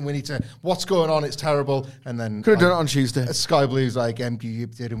serious meeting. We need to, what's going on? It's terrible. And then could have done it on Tuesday. Sky Blue's like, you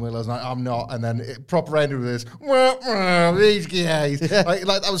did, and Willow's like, I'm not. And then it proper ended with this, these guys. like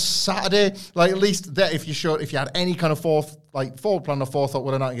that was Saturday. Like, at least that if you had any kind of forward plan or forethought,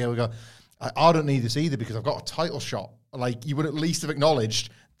 Willow Nightingale would go, I don't need this either because I've got a title shot. Like, you would at least have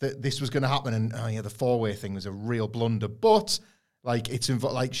acknowledged that this was going to happen, and the 4-way thing was a real blunder. But like,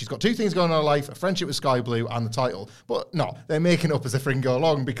 she's got two things going on in her life: a friendship with Sky Blue and the title. But no, they're making up as they freaking go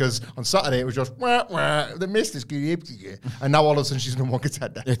along because on Saturday it was just they missed this, and now all of a sudden she's number one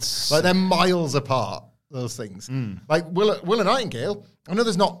contender. It's like they're miles apart. Those things, like Willow Nightingale. I know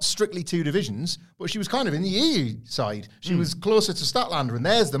there's not strictly two divisions, but she was kind of in the EU side. She was closer to Statlander, and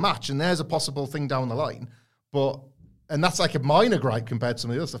there's the match, and there's a possible thing down the line, And that's like a minor gripe compared to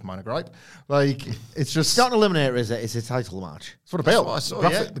some of the other stuff. Minor gripe. Like, it's just... It's not an eliminator, is it? It's a title match. It's for the belt.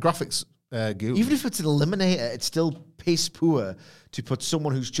 The graphics good. Even if it's an eliminator, it's still piss poor to put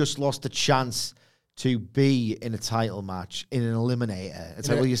someone who's just lost a chance to be in a title match in an eliminator. It's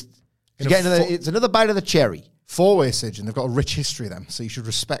like, it's another bite of the cherry. Four-way, Sidge, and they've got a rich history of them, so you should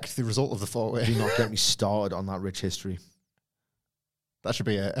respect the result of the four-way. Do not get me started on that rich history. That should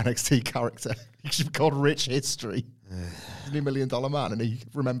be an NXT character. He should be called Rich History. He's a $1 million man, and he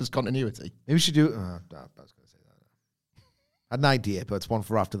remembers continuity. Maybe we should do... I was going to say that. I had an idea, but it's one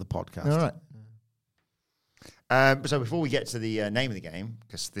for after the podcast. All right. So before we get to the name of the game,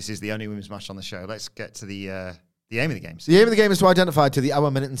 because this is the only women's match on the show, let's get to the aim of the game. The aim of the game is to identify to the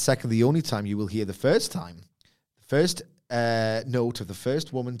hour, minute, and second the only time you will hear the first note of the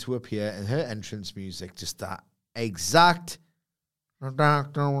first woman to appear in her entrance music. Just that exact...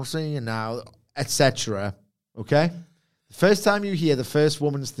 Don't see you now, etc. Okay? The first time you hear the first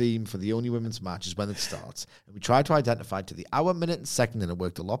woman's theme for the only women's match is when it starts. And we tried to identify to the hour, minute, and second, and it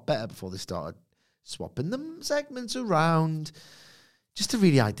worked a lot better before they started swapping them segments around just to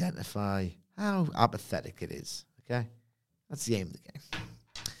really identify how apathetic it is. Okay? That's the aim of the game.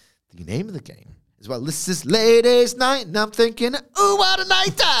 The name of the game is, well, this is ladies' night, and I'm thinking, ooh, what a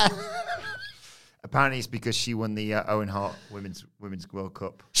night! Apparently it's because she won the Owen Hart Women's World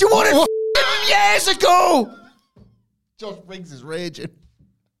Cup. She won it years ago! Josh Briggs is raging.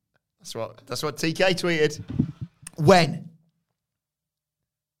 That's what TK tweeted. When?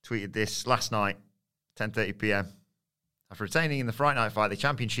 Tweeted this last night, 10:30 p.m. After retaining in the Friday Night fight, the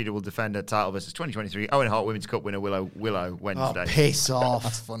champion shooter will defend her title versus 2023 Owen Hart Women's Cup winner Willow Wednesday. Oh, piss off.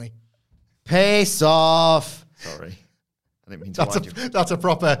 That's funny. Piss off. Sorry. I didn't mean to That's a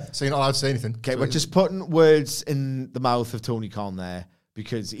proper, so you're not allowed to say anything. Okay, we're just putting words in the mouth of Tony Khan there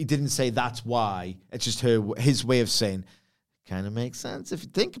because he didn't say that's why. It's just his way of saying, kind of makes sense if you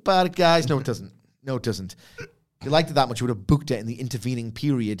think about it, guys. No, it doesn't. No, it doesn't. If you liked it that much, you would have booked it in the intervening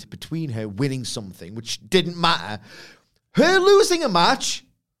period between her winning something, which didn't matter. Her losing a match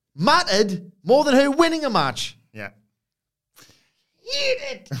mattered more than her winning a match. Yeah.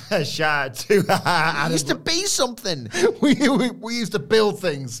 Eat it! Shout out to It used to be something. We used to build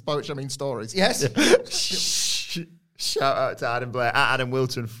things, by which I mean stories. Yes. Shout out to Adam Blair at Adam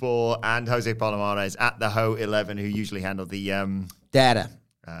Wilton 4 and Jose Palomares at the Ho 11, who usually handle the data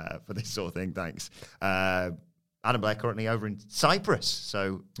for this sort of thing. Thanks. Adam Blair currently over in Cyprus,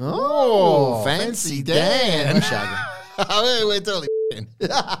 so fancy Dan. We're totally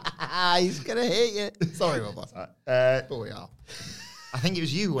he's gonna hit you. Sorry about that. But we are. I think it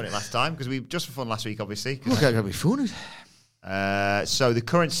was you who won it last time because we just for fun last week, obviously. Look, I gotta be funny. So the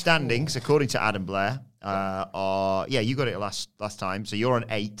current standings, according to Adam Blair, are you got it last time. So you're on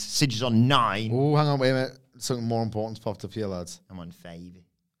 8. Sidge is on 9. Oh, hang on, wait a minute. Something more important's popped up here, lads. I'm on 5.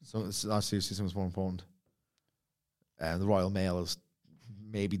 Seriously, something's more important. The Royal Mail has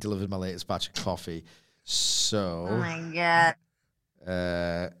maybe delivered my latest batch of coffee. So. Oh my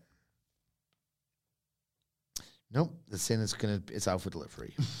God. Nope, the saying it's out for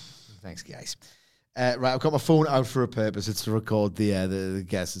delivery. Thanks, guys. Right, I've got my phone out for a purpose. It's to record the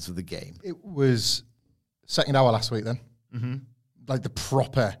guesses of the game. It was second hour last week then. Mm-hmm. Like the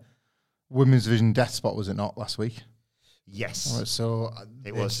proper women's division death spot, was it not, last week? Yes. Right, so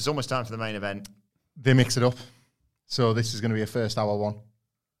it was. It's almost time for the main event. They mix it up. So this is going to be a first hour one,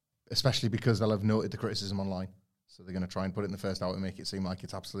 especially because they'll have noted the criticism online. So they're going to try and put it in the first hour and make it seem like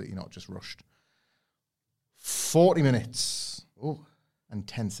it's absolutely not just rushed. 40 minutes and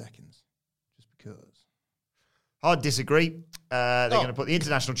 10 seconds, just because. Hard disagree. They're going to put the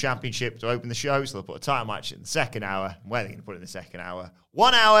International Championship to open the show, so they'll put a title match in the second hour. Where are they going to put it in the second hour?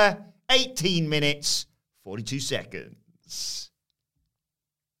 1 hour, 18 minutes, 42 seconds. Let's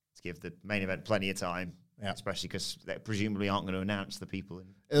give the main event plenty of time, especially because they presumably aren't going to announce the people.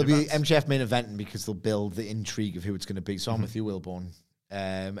 It'll be MJF main eventing because they'll build the intrigue of who it's going to be. So I'm with you, Wilborn.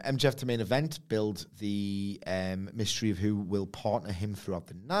 MJF to main event, build the mystery of who will partner him throughout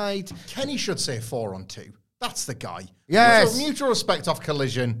the night. Kenny should say 4 on 2. That's the guy. Yes. Mutual respect off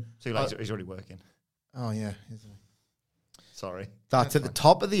Collision. Too late. He's already working. Oh, yeah. Sorry. That's at the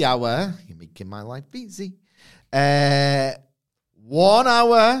top of the hour. You're making my life easy. 1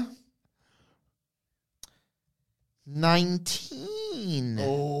 hour. 19.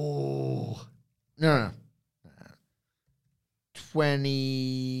 Oh. No.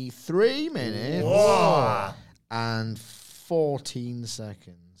 23 minutes. Whoa. And 14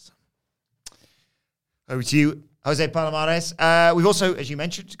 seconds. Over to you, Jose Palomares. We've also, as you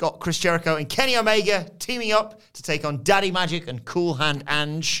mentioned, got Chris Jericho and Kenny Omega teaming up to take on Daddy Magic and Cool Hand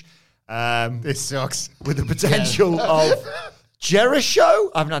Ange. This sucks. With the potential of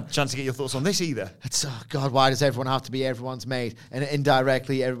Jericho. I haven't had a chance to get your thoughts on this either. It's, God, why does everyone have to be everyone's mate? And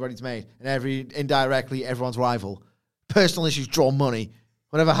indirectly, everybody's mate. And indirectly, everyone's rival. Personal issues draw money.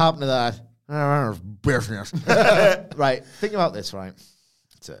 Whatever happened to that? Business. Right, think about this, right?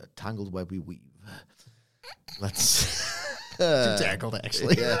 It's a tangled web we weave. Let's... too tangled,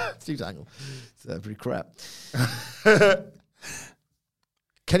 actually. Yeah, it's too tangled. It's pretty crap.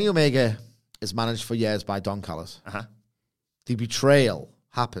 Kenny Omega is managed for years by Don Callis. Uh-huh. The betrayal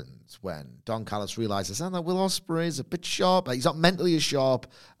happens when Don Callis realizes that Will Ospreay is a bit sharp. He's not mentally as sharp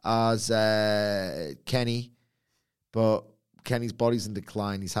as Kenny, but Kenny's body's in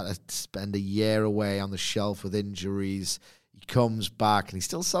decline. He's had to spend a year away on the shelf with injuries. He comes back, and he's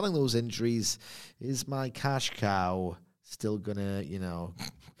still selling those injuries. Is my cash cow still gonna,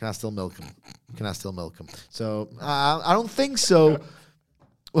 can I still milk him? So, I don't think so.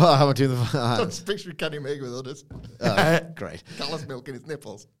 Well, how am I doing I'm just picturing Kenny Omega with others. Great. Callis milking his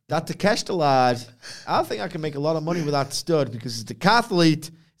nipples. That Takeshita lad, I think I can make a lot of money with that stud because he's a decathlete.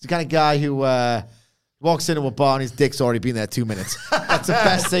 He's the kind of guy who walks into a bar and his dick's already been there 2 minutes. That's the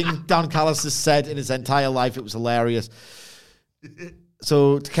best thing Don Callis has said in his entire life. It was hilarious.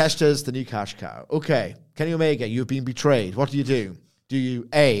 So Takeshita's the new cash cow. Okay, Kenny Omega, you've been betrayed. What do? Do you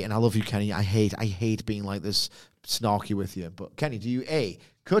A, and I love you, Kenny. I hate being like this snarky with you. But Kenny, do you A,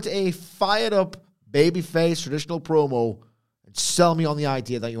 cut a fired up babyface traditional promo and sell me on the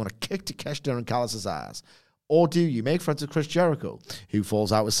idea that you want to kick Takeshita and Callis' ass? Or do you make friends with Chris Jericho, who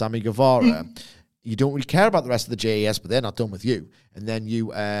falls out with Sammy Guevara? You don't really care about the rest of the JAS, but they're not done with you. And then you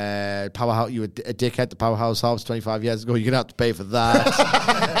powerhouse, you a dickhead to Powerhouse Hobbs 25 years ago. You're going to have to pay for that.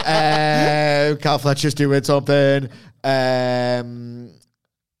 Cal Fletcher's doing something.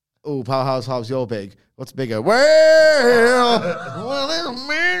 Powerhouse Hobbs, you're big. What's bigger?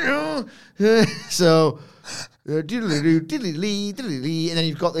 So, diddly-lee, and then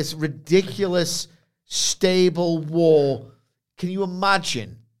you've got this ridiculous stable war. Can you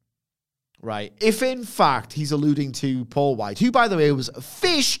imagine? Right. If in fact he's alluding to Paul White, who, by the way, was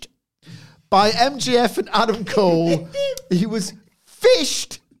fished by MJF and Adam Cole. He was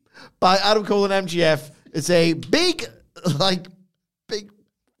fished by Adam Cole and MJF. It's a big wide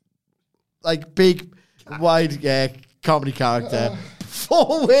comedy character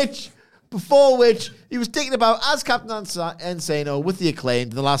before which he was thinking about as Captain Insano with the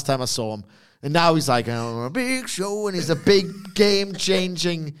Acclaimed the last time I saw him. And now he's like, a big show, and he's a big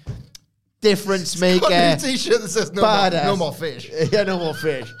game-changing difference maker. Got a t-shirt that says no more fish. Yeah, no more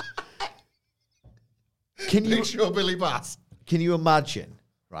fish. Big Show Billy Bass. Can you imagine,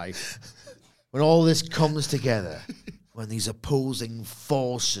 right, when all this comes together, when these opposing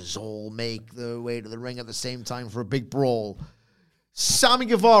forces all make their way to the ring at the same time for a big brawl, Sammy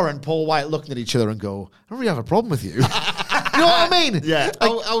Guevara and Paul White looking at each other and go, I don't really have a problem with you. You know what I mean? Yeah.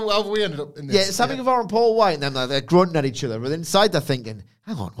 How we ended up in this? Yeah, Sammy Guevara and Paul White and them, they're grunting at each other, but inside they're thinking,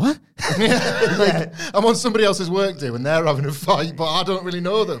 hang on, what? I'm on somebody else's work day and they're having a fight, but I don't really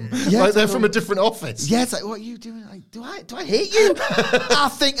know them. Yeah, they're from a different office. Yeah, it's like, what are you doing? Like, do I hate you? I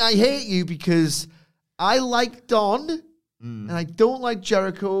think I hate you because I like Don and I don't like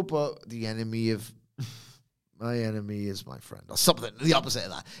Jericho, but the enemy of my enemy is my friend, or something, the opposite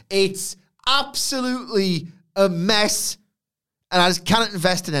of that. It's absolutely a mess, and I just cannot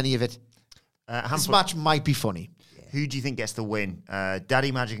invest in any of it. This match might be funny. Who do you think gets the win?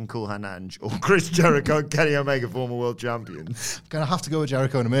 Daddy Magic and Cool Hand Ange, or Chris Jericho and Kenny Omega, former world champions? I'm going to have to go with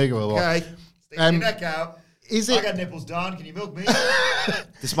Jericho and Omega. Okay, stick your neck out. I got nipples, Don. Can you milk me?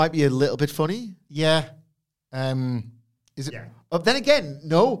 This might be a little bit funny. Yeah. Is it? Yeah. But then again,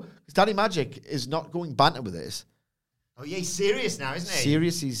 no, because Daddy Magic is not going banter with this. Oh yeah, he's serious now, isn't he?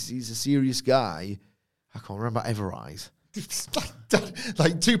 Serious. He's a serious guy. I can't remember Ever Eyes.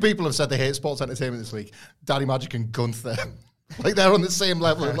 Like two people have said they hate sports entertainment this week. Daddy Magic and Gunther. Like they're on the same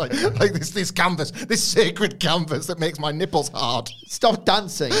level. Like this canvas, this sacred canvas that makes my nipples hard. Stop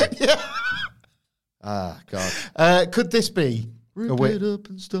dancing. Yeah. Ah, God. Could this be Rip it up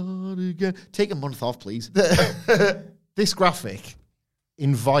and start again. Take a month off, please. This graphic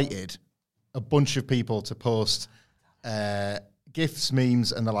invited a bunch of people to post GIFs,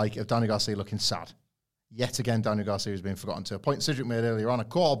 memes, and the like of Daniel Garcia looking sad. Yet again, Daniel Garcia has been forgotten. To a point Cedric made earlier on, a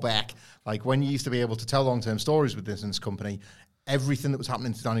callback, like when you used to be able to tell long-term stories with this company, everything that was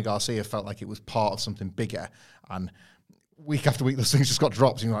happening to Daniel Garcia felt like it was part of something bigger. And week after week, those things just got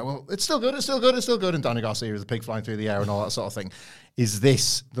dropped. And you're like, well, it's still good, it's still good, it's still good. And Daniel Garcia is a pig flying through the air and all that sort of thing. Is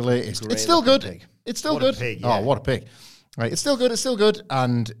this the latest? It's still good. Pig. It's still What good. a pig, yeah. Oh, what a pig. Right, it's still good, it's still good.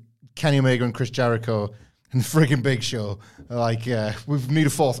 And Kenny Omega and Chris Jericho and the friggin' Big Show are like, we need a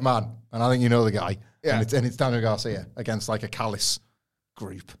fourth man. And I think you know the guy. Yeah. And it's Daniel Garcia against like a Callis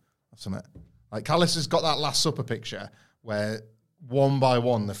group or something. Like Callis has got that Last Supper picture where one by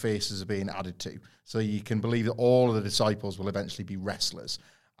one the faces are being added to. So you can believe that all of the disciples will eventually be wrestlers.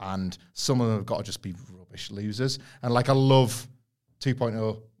 And some of them have got to just be rubbish losers. And like I love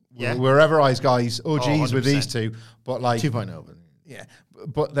 2.0 Yeah. We're Ever Eyes guys, OGs with 100%. these two, but like 2.0. But yeah,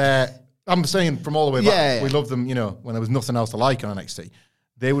 but I'm saying from all the way back, Yeah. we loved them. You know, when there was nothing else to like on NXT,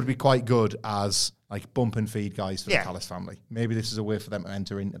 they would be quite good as like bump and feed guys for the Callis family. Maybe this is a way for them to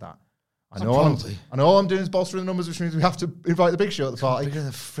enter into that. I know all I'm doing is bolstering the numbers, which means we have to invite the Big Show at the party. bigger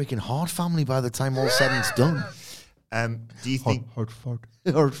than the freaking Hart family by the time all said and done. Do you think?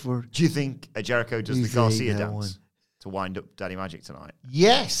 Hartford. Do you think Jericho does He's the Garcia the dance one. to wind up Daddy Magic tonight,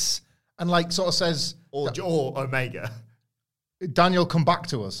 Yes, and like sort of says, or Omega? Daniel, come back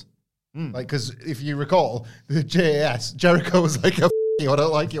to us. Like, because if you recall, the JAS, Jericho was like, I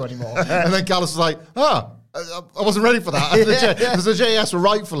don't like you anymore. And then Gallus was like, I wasn't ready for that. Because the JAS were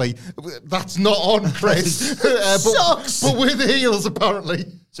rightfully, that's not on, Chris. Sucks. But we're the heels, apparently.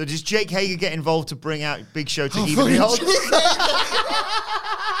 So does Jake Hager get involved to bring out Big Show to even the odds?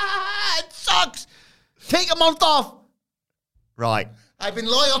 It sucks. Take a month off. Right. I've been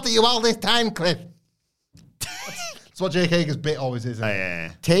loyal to you all this time, Chris. That's what Jake Hager's bit always is. Isn't it?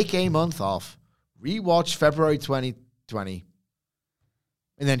 Yeah. Take a month off. Rewatch February 2020.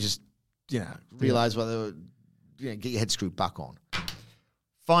 And then just, realize whether, get your head screwed back on.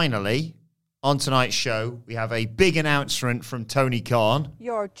 Finally, on tonight's show, we have a big announcement from Tony Khan.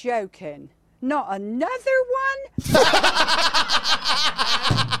 You're joking. Not another one?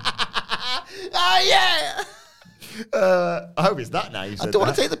 Yeah. I hope it's that now. I don't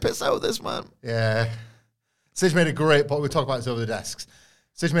want to take the piss out of this, man. Yeah. Sid made a great point. We'll talk about this over the desks.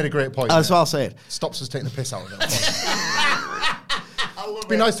 Sid made a great point. That's what I'll say it. Stops us taking the piss out of it. It'd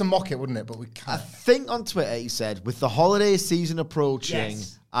be nice to mock it, wouldn't it? But we I can't. think on Twitter he said, with the holiday season approaching,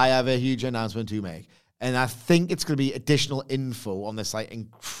 I have a huge announcement to make. And I think it's going to be additional info on this, like,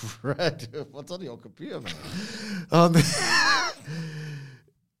 incredible... What's on your computer, man?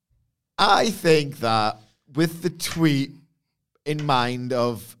 I think that with the tweet in mind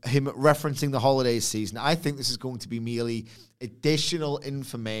of him referencing the holiday season, I think this is going to be merely additional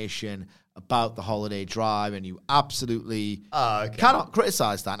information about the holiday drive, and you absolutely cannot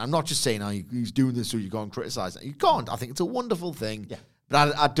criticize that. And I'm not just saying, he's doing this so you go and criticize it. You can't. I think it's a wonderful thing. Yeah.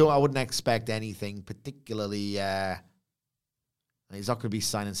 But I wouldn't expect anything particularly. He's not going to be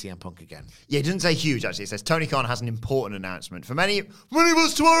signing CM Punk again. Yeah, it doesn't say huge, actually. It says Tony Khan has an important announcement. For many of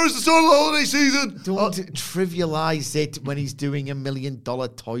us, tomorrow is the start of the holiday season. Don't trivialize it when he's doing $1 million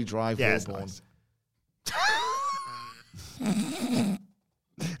toy drive. Yeah, it's nice.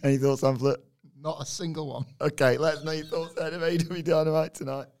 Any thoughts on Flip? Not a single one. Okay, let us know your thoughts then of AEW Dynamite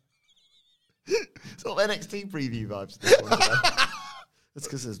tonight. Sort of NXT preview vibes. That's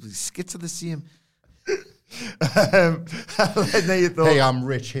because there's skits of the CM. Let know your thoughts. Hey, I'm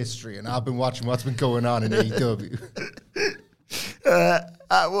Rich History, and I've been watching what's been going on in AEW.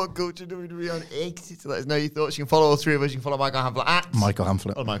 At What Culture WWE on X to let us know your thoughts. You can follow all three of us. You can follow Michael Hamflett at Michael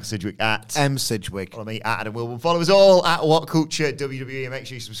Hamflett. Or Michael Sidgwick at M. Sidgwick. Follow me at Adam Wilburn. Follow us all at What Culture WWE. And make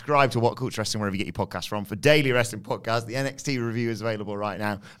sure you subscribe to What Culture Wrestling wherever you get your podcasts from for daily wrestling podcasts. The NXT review is available right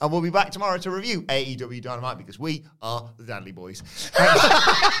now. And we'll be back tomorrow to review AEW Dynamite because we are the Dudley Boys. That's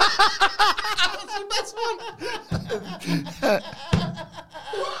the best one.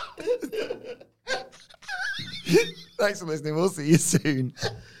 Thanks for listening. We'll see you soon.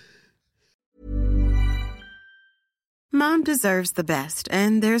 Mom deserves the best,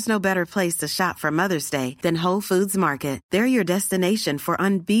 and there's no better place to shop for Mother's Day than Whole Foods Market. They're your destination for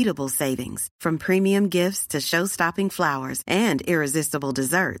unbeatable savings, from premium gifts to show-stopping flowers and irresistible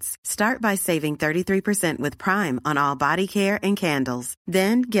desserts. Start by saving 33% with Prime on all body care and candles.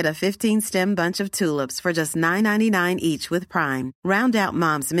 Then get a 15-stem bunch of tulips for just $9.99 each with Prime. Round out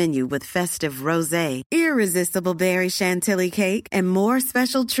Mom's menu with festive rosé, irresistible berry chantilly cake, and more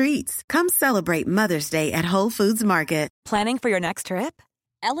special treats. Come celebrate Mother's Day at Whole Foods Market. Planning for your next trip?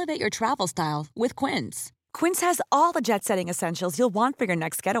 Elevate your travel style with Quince. Quince has all the jet-setting essentials you'll want for your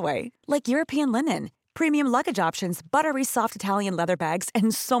next getaway, like European linen, premium luggage options, buttery soft Italian leather bags,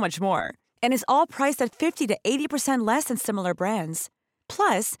 and so much more. And is all priced at 50 to 80% less than similar brands.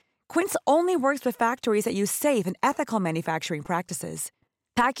 Plus, Quince only works with factories that use safe and ethical manufacturing practices.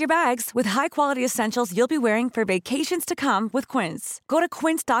 Pack your bags with high-quality essentials you'll be wearing for vacations to come with Quince. Go to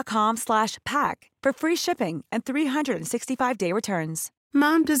quince.com/pack for free shipping and 365-day returns.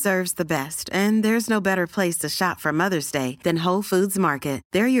 Mom deserves the best, and there's no better place to shop for Mother's Day than Whole Foods Market.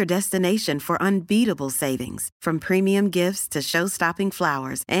 They're your destination for unbeatable savings, from premium gifts to show-stopping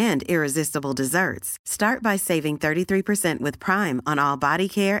flowers and irresistible desserts. Start by saving 33% with Prime on all body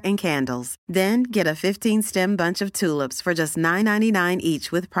care and candles. Then get a 15-stem bunch of tulips for just $9.99 each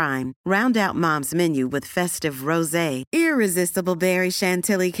with Prime. Round out Mom's menu with festive rosé, irresistible berry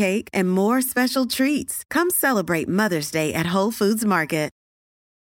chantilly cake, and more special treats. Come celebrate Mother's Day at Whole Foods Market.